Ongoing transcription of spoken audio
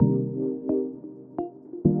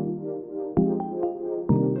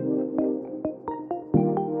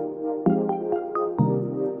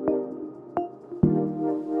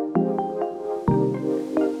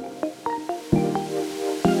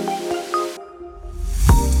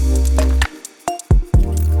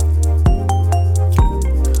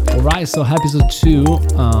Right, so episode 2,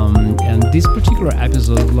 and this particular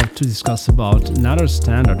episode I'd love to discuss about another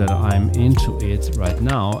standard that I'm into it right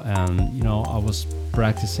now. And I was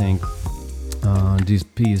practicing this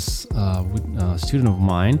piece with a student of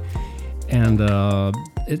mine, and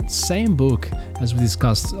it's same book as we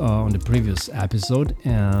discussed on the previous episode,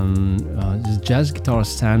 and this jazz guitar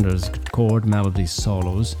standards, chord, melody,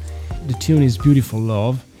 solos. The tune is Beautiful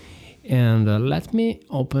Love. And let me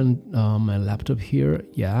open my laptop here.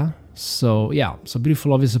 So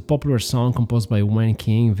Beautiful Love is a popular song composed by Wayne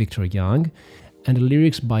King, Victor Young, and the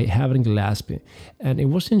lyrics by Evelyn Gillespie. And it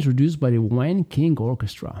was introduced by the Wayne King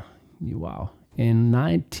Orchestra. Wow. In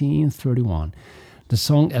 1931. The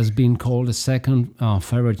song has been called the second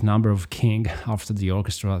favorite number of King after the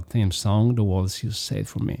orchestra theme song, The Waltz You Saved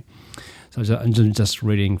For Me. So I'm just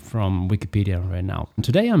reading from Wikipedia right now.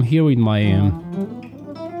 Today I'm here with my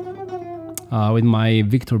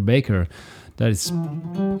Victor Baker. It's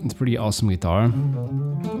pretty awesome guitar.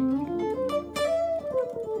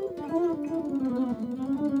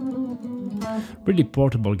 Really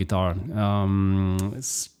portable guitar.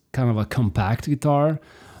 It's kind of a compact guitar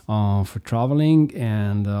for traveling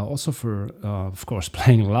and also for, of course,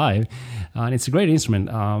 playing live. And it's a great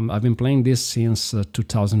instrument. I've been playing this since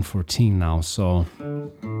 2014 now, so...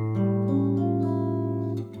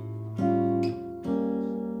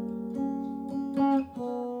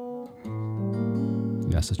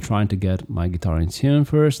 So trying to get my guitar in tune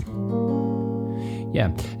first.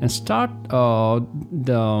 And start the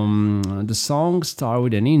song start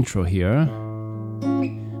with an intro here.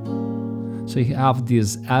 So you have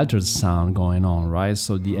this altered sound going on, right?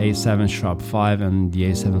 So the A7 sharp 5 and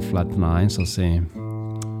the A7 flat 9. So see.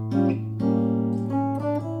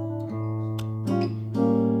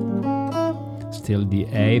 Still the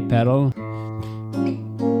A pedal.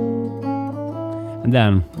 And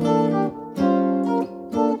then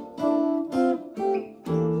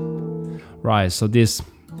right, so this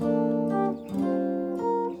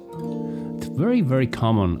very, very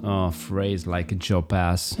common phrase like a Joe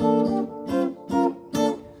pass,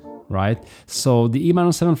 right? So the E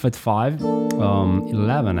minor 7 flat 5,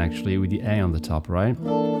 11 actually with the A on the top, right?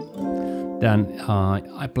 Then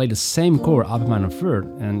I play the same chord up minor third,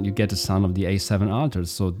 and you get the sound of the A7 altered.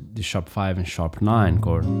 So the sharp 5 and sharp 9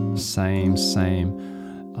 chord, same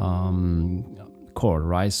chord,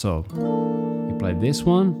 right? So you play this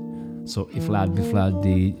one. So E flat, B flat,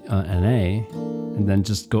 D, and A, and then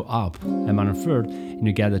just go up A minor third, and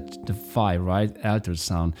you get the 5, right? Altered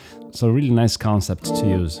sound. So really nice concept to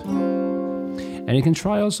use. And you can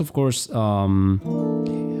try also, of course, in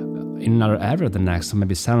another area the next, so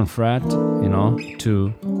maybe 7th fret, to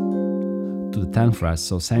the 10th fret.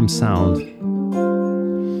 So same sound.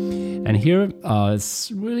 And here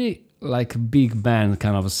it's really like a big band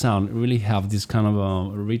kind of a sound. Really have this kind of a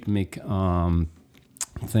rhythmic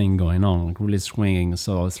thing going on, like really swinging.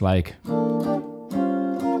 So it's like,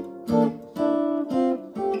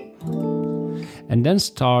 and then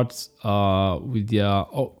starts with the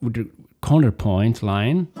counterpoint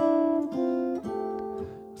line.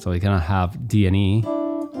 So you're gonna have D and E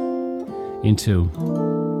into,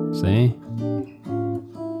 see?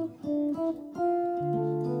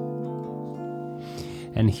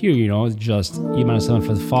 And here, it's just E minor 7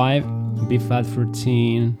 flat 5, B flat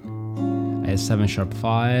 13, A7 sharp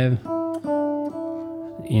 5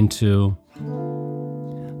 into,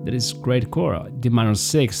 that is great chord. D minor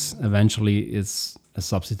 6 eventually is a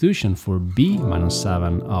substitution for B minor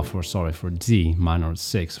 7, for D minor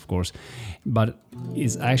 6, of course, but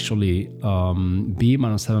it's actually B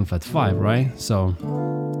minor 7 flat 5, right? So,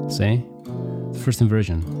 see, first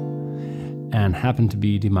inversion, and happened to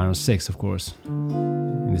be D minor 6, of course,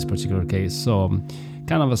 in this particular case. So,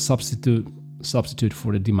 kind of a substitute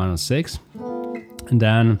for the D minor 6. And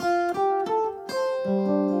then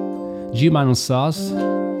G minor sus,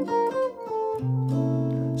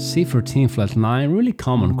 C13 flat 9, really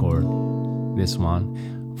common chord, this one,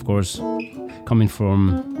 of course, coming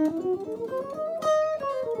from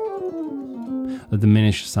the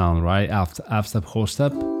diminished sound, right? F step, whole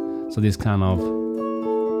step. So this kind of,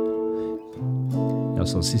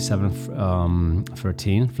 so C7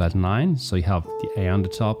 13 flat 9. So you have the A on the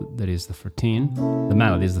top, that is the 13. The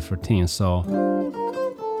melody is the 13. So.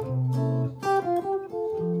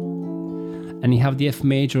 And you have the F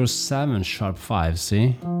major 7 sharp 5,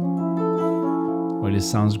 see? Well, this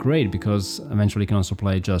sounds great because eventually you can also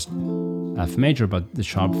play just F major, but the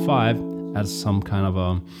sharp 5 adds some kind of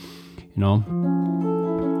a,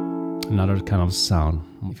 another kind of sound.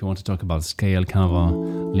 If you want to talk about scale, kind of a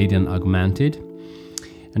Lydian augmented.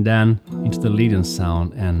 And then into the Lydian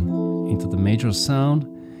sound and into the major sound.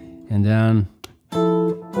 And then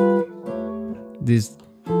this,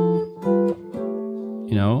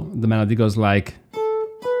 the melody goes like,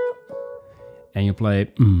 and you play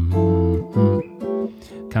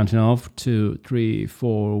counting off 2, 3,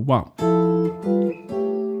 4, 1.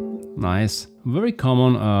 Nice, very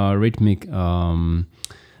common rhythmic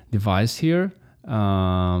device here.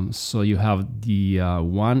 So you have the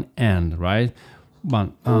one and, right?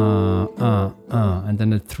 1 and then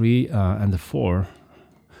the 3 and the 4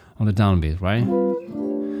 on the downbeat, right?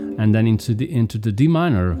 And then into the D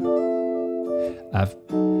minor, F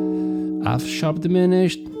sharp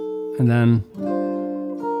diminished, and then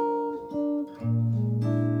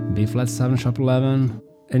B flat 7 sharp 11,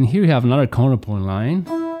 and here you have another counterpoint line.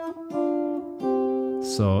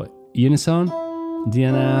 So unison, D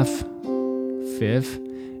and F, 5th,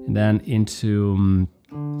 and then into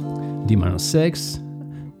D minor 6.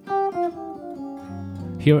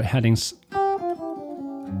 Here headings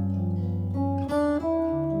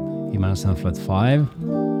E minor 7 flat 5,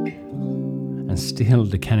 and still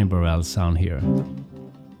the Kenny Burrell sound here.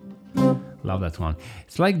 Love that one.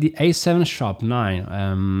 It's like the A7 sharp 9,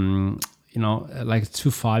 like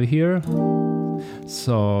 2/5 here.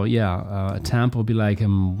 So yeah, a tempo will be like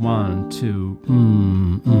 1, 2,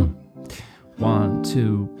 1,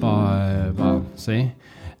 2, ba, ba. See,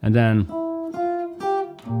 and then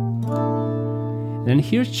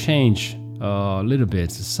here change a little bit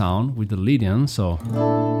the sound with the lead-in. So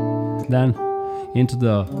then into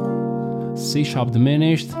the C sharp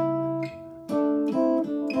diminished,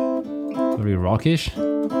 very rockish.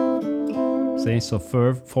 See, so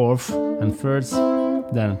third, fourth, and third,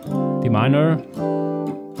 then D minor,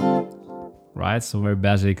 right? So very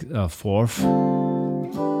basic fourth,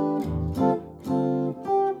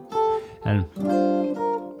 and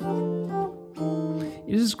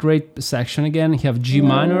this is great section again. You have G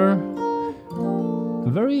minor,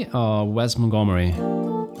 very Wes Montgomery.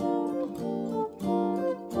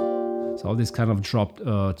 So all this kind of dropped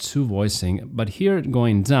 2 voicing, but here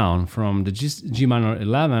going down from the G minor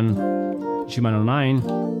 11, G minor 9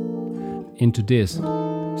 into this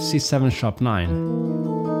C7 sharp 9,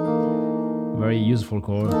 very useful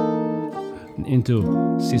chord, into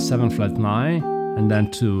C7 flat 9, and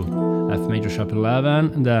then to F major sharp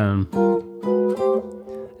 11, and then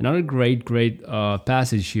another great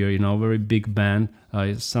passage here. Very big band.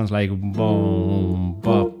 It sounds like boom,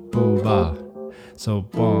 ba, boo, ba. So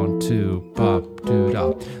 1, 2, ba, do,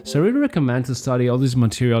 da. So I really recommend to study all this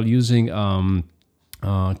material using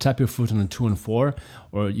tap your foot on the 2 and 4,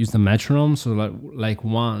 or use the metronome. So like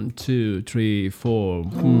 1, 2, 3, 4.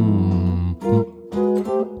 Boom,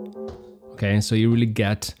 boom. Okay, so you really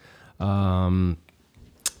get the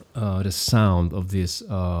sound of this,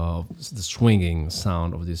 the swinging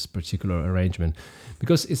sound of this particular arrangement,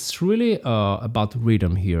 because it's really about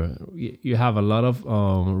rhythm here. You have a lot of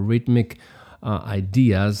rhythmic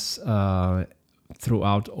ideas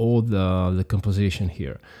throughout all the composition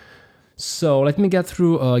here. So let me get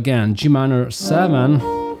through again. G minor 7,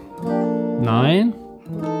 9.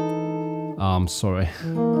 Sorry,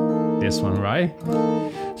 this one, right?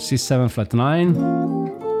 C7 flat 9.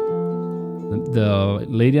 The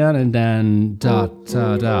lead-in, and then da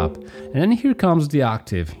da da, and then here comes the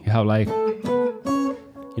octave. You have like,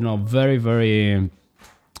 very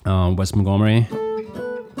Wes Montgomery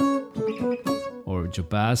or Joe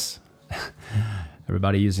Pass.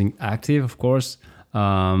 Everybody using octave, of course. So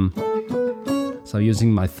I'm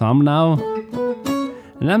using my thumb now,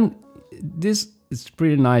 and then this is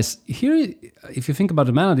pretty nice. Here, if you think about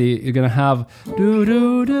the melody, you're gonna have do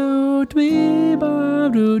do do dwee ba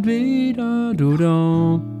do dwee da do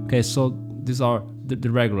do. Okay, so these are the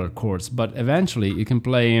regular chords, but eventually you can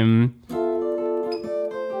play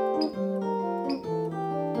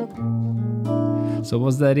so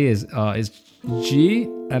what that is G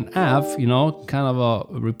and F, kind of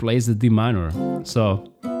replace the D minor. So,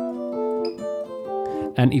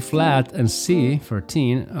 and E flat and C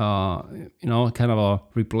 13, kind of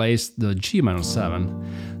replace the G minor 7.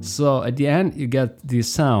 So at the end you get this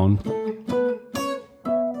sound.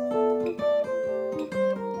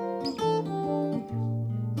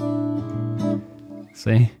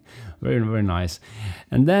 See, very nice.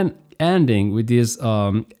 And then ending with this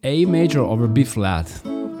A major over B flat.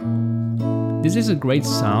 This is a great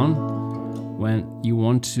sound when you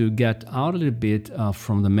want to get out a little bit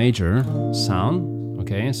from the major sound.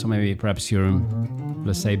 Okay, so maybe perhaps you're,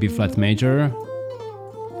 let's say, B flat major.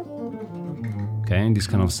 Okay, this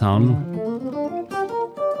kind of sound.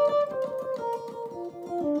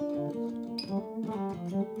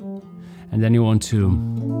 And then you want to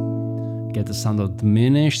get the sound of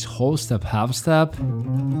diminished, whole step, half step.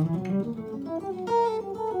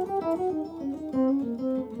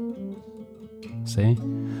 See?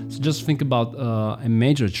 So just think about a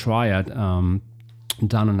major triad down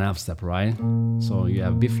an F step, right? So you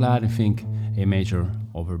have B flat and think A major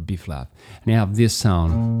over B flat. And you have this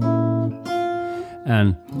sound.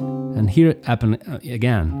 And here happen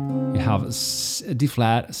again. You have a D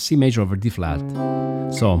flat, C major over D flat.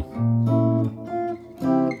 So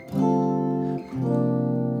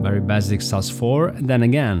very basic sus4, and then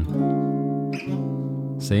again.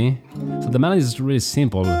 See? So the melody is really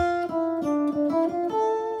simple.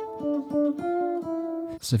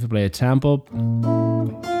 So if you play a tempo,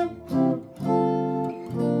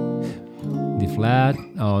 D flat,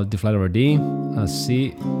 D flat over D,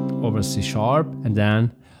 C over C sharp, and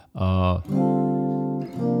then the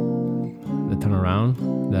turnaround,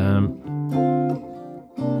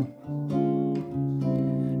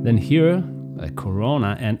 then here a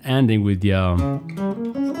corona, and ending with the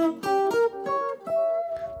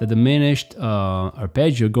diminished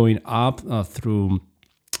arpeggio going up through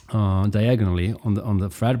diagonally on the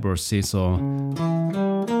fretboard. See, so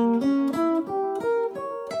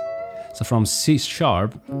from C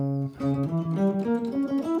sharp,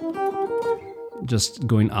 just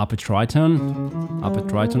going up a triton, up a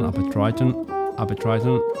triton, up a triton, up a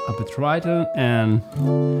triton, up a triton, and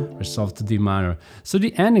resolve to D minor. So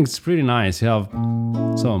the ending is pretty nice. You have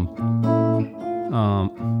some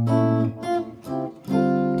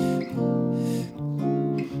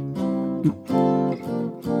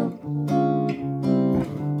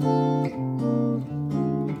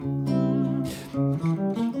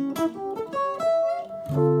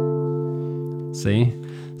see.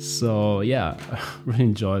 So yeah, I really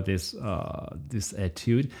enjoyed this this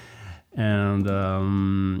etude, and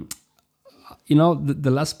you know, the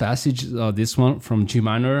last passage, this one from G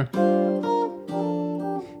minor,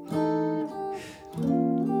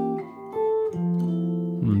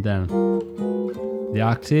 and then the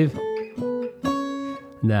octave,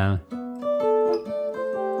 then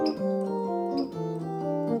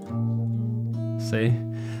see.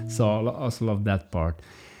 So I also love that part.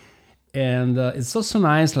 And it's also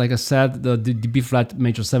nice, like I said, the B flat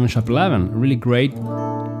major 7 sharp 11, really great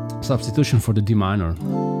substitution for the D minor,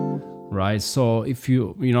 right? So if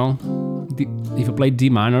you if you play D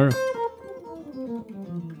minor,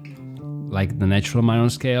 like the natural minor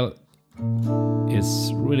scale, it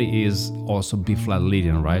really is also B flat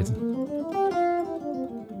leading, right?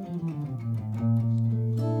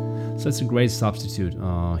 So it's a great substitute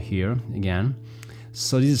here again.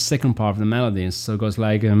 So this is the second part of the melody. So it goes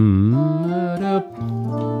like see,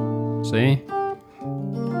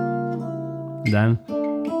 then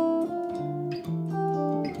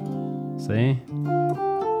see,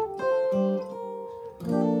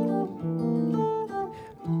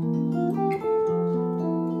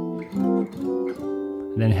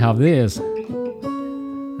 then you have this. I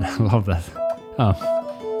love that.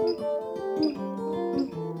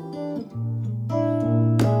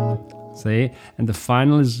 See, and the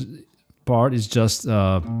final part is just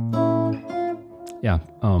yeah,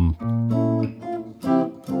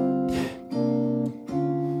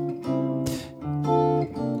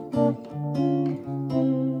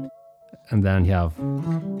 and then you have,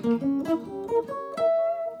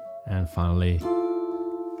 and finally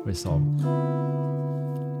resolve.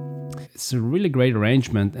 It's a really great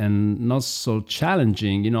arrangement and not so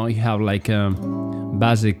challenging. You know, you have like a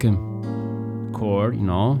basic chord, you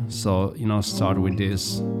know, so start with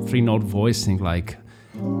this 3-note voicing like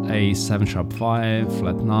A 7 sharp 5,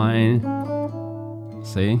 flat 9,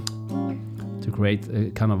 see, to create a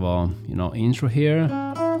kind of a intro here,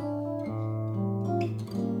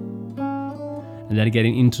 and then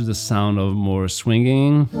getting into the sound of more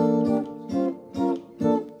swinging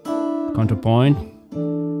counterpoint,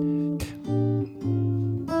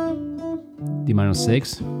 D minor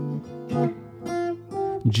 6,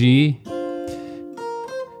 G,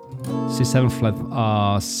 C7 flat,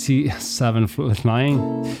 C7 flat 9,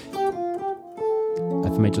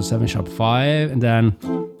 F major 7 sharp 5, and then,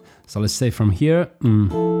 so let's say from here,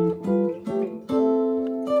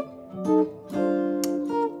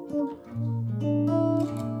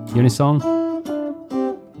 unison,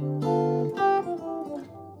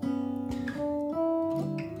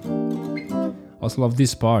 also love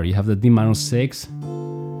this part. You have the D minor 6,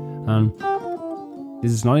 and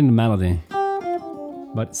this is not in the melody,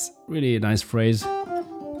 but it's really a nice phrase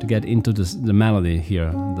to get into the melody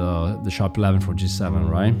here, the sharp 11 for G7,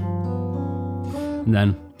 right? And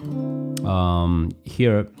then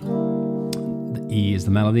here the E is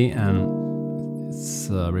the melody, and it's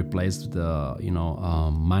replaced with the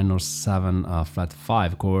minor 7 flat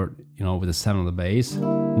 5 chord, with the 7 on the bass.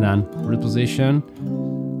 And then reposition,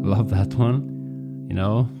 love that one,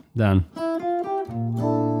 then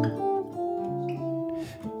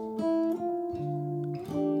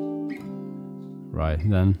Right,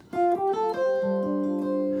 then.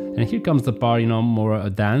 And here comes the part, more a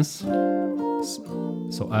dance.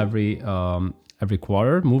 So every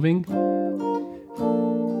quarter moving.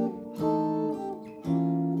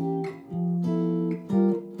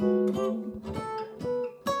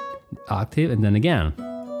 Octave, and then again.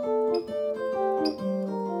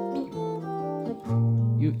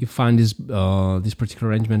 You find this particular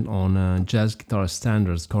arrangement on jazz guitar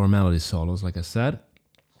standards, core melody solos, like I said.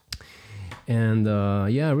 And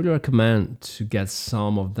yeah, I really recommend to get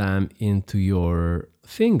some of them into your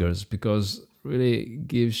fingers, because really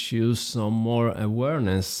gives you some more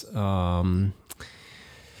awareness on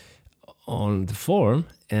the form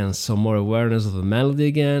and some more awareness of the melody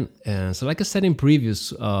again. And so, like I said in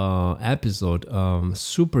previous episode,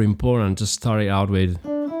 super important to start it out with.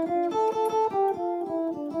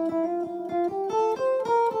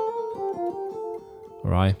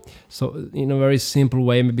 Right, so in a very simple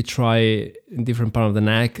way, maybe try in different part of the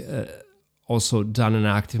neck, also down and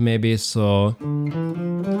octave maybe. So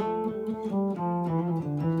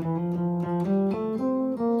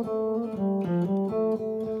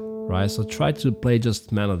right, so try to play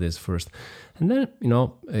just melodies first, and then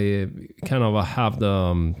kind of have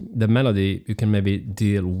the melody. You can maybe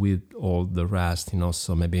deal with all the rest,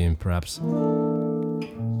 so maybe perhaps.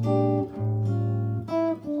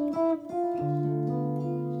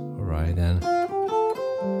 Then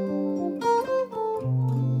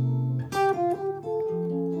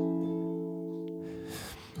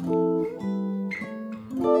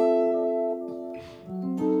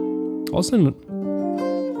also in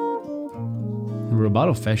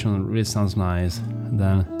rubato fashion, it really sounds nice.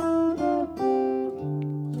 Then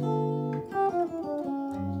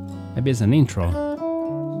maybe it's an intro.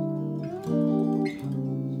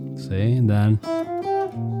 See, and then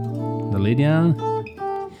the Lydian.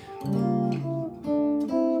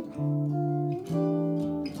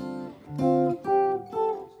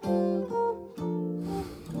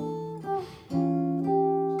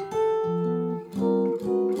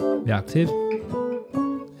 The octave,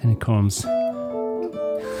 and it comes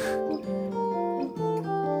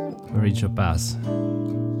reach a pass.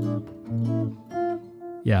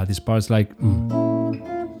 Yeah, this part's like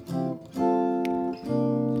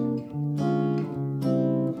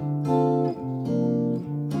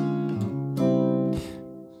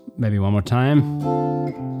maybe one more time.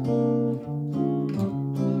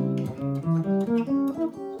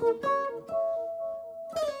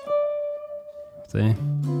 See?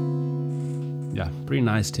 Yeah, pretty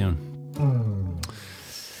nice tune.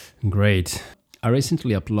 Great. I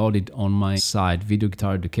recently uploaded on my site, Video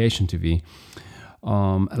Guitar Education TV,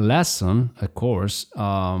 a lesson, a course,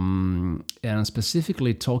 and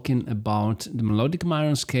specifically talking about the melodic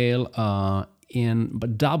minor scale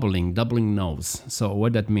but doubling notes. So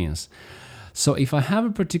what that means. So if I have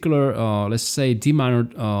a particular, let's say D minor,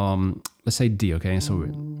 let's say D, okay? So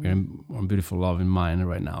we're on Beautiful Love in minor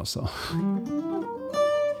right now, so.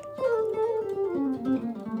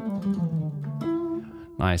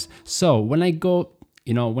 Nice. So when I go,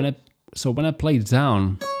 when I play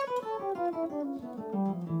down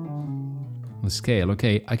the scale,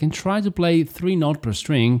 okay, I can try to play 3 notes per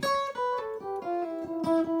string.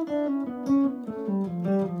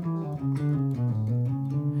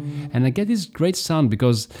 And I get this great sound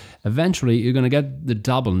because eventually you're gonna get the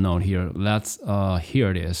double note here.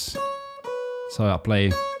 Here it is. So I'll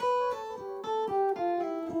play.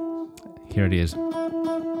 Here it is.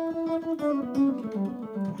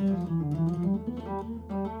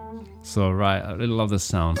 So right, I really love the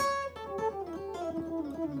sound.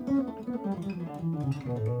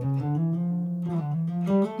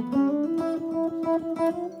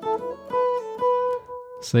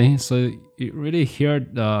 See, so you really hear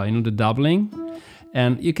the doubling,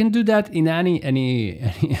 and you can do that in any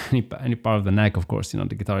part of the neck. Of course, the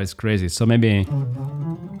guitar is crazy. So maybe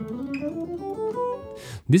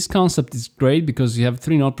this concept is great because you have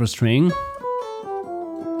 3 notes per string.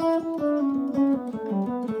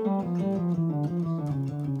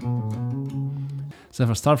 So if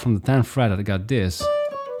I start from the 10th fret, I got this.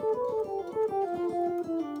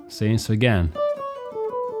 See, so again.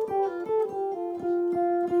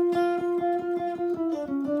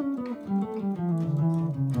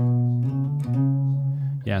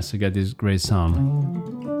 Yeah, so you get this great sound.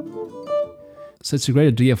 So it's a great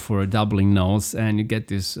idea for doubling notes, and you get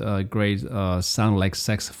this great sound like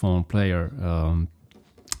saxophone player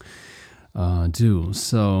do.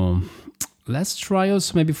 So let's try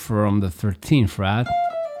also maybe from the 13th fret.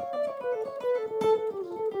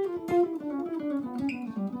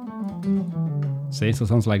 See, so it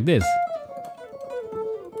sounds like this.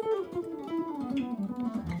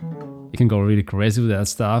 You can go really crazy with that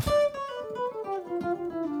stuff.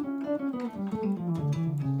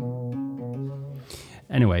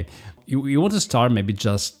 Anyway, you want to start maybe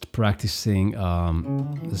just practicing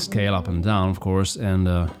the scale up and down, of course, and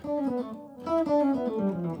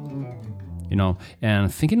you know,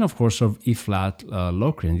 and thinking, of course, of E flat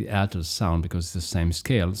locally and the alto sound, because it's the same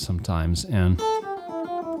scale sometimes. And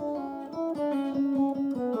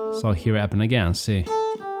so here happen again. See.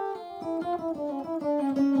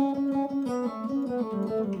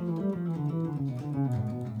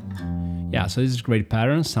 Yeah, so this is a great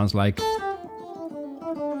pattern. Sounds like.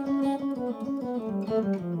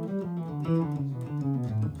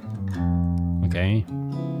 Okay.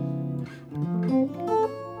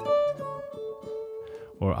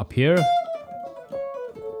 Or up here.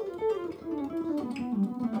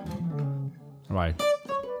 Right.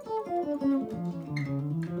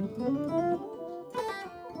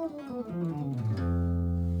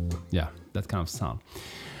 Yeah, that kind of sound.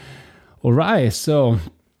 All right, so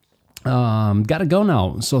gotta go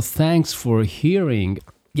now. So thanks for hearing.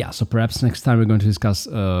 Yeah, so perhaps next time we're going to discuss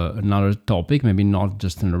another topic, maybe not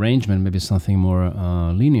just an arrangement, maybe something more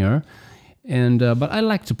linear. And but I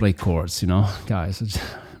like to play chords, you know, guys. I just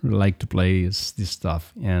like to play this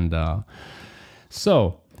stuff. And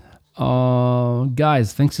so,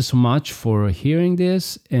 guys, thanks so much for hearing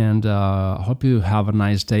this. And I hope you have a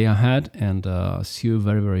nice day ahead. And see you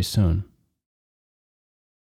very, very soon.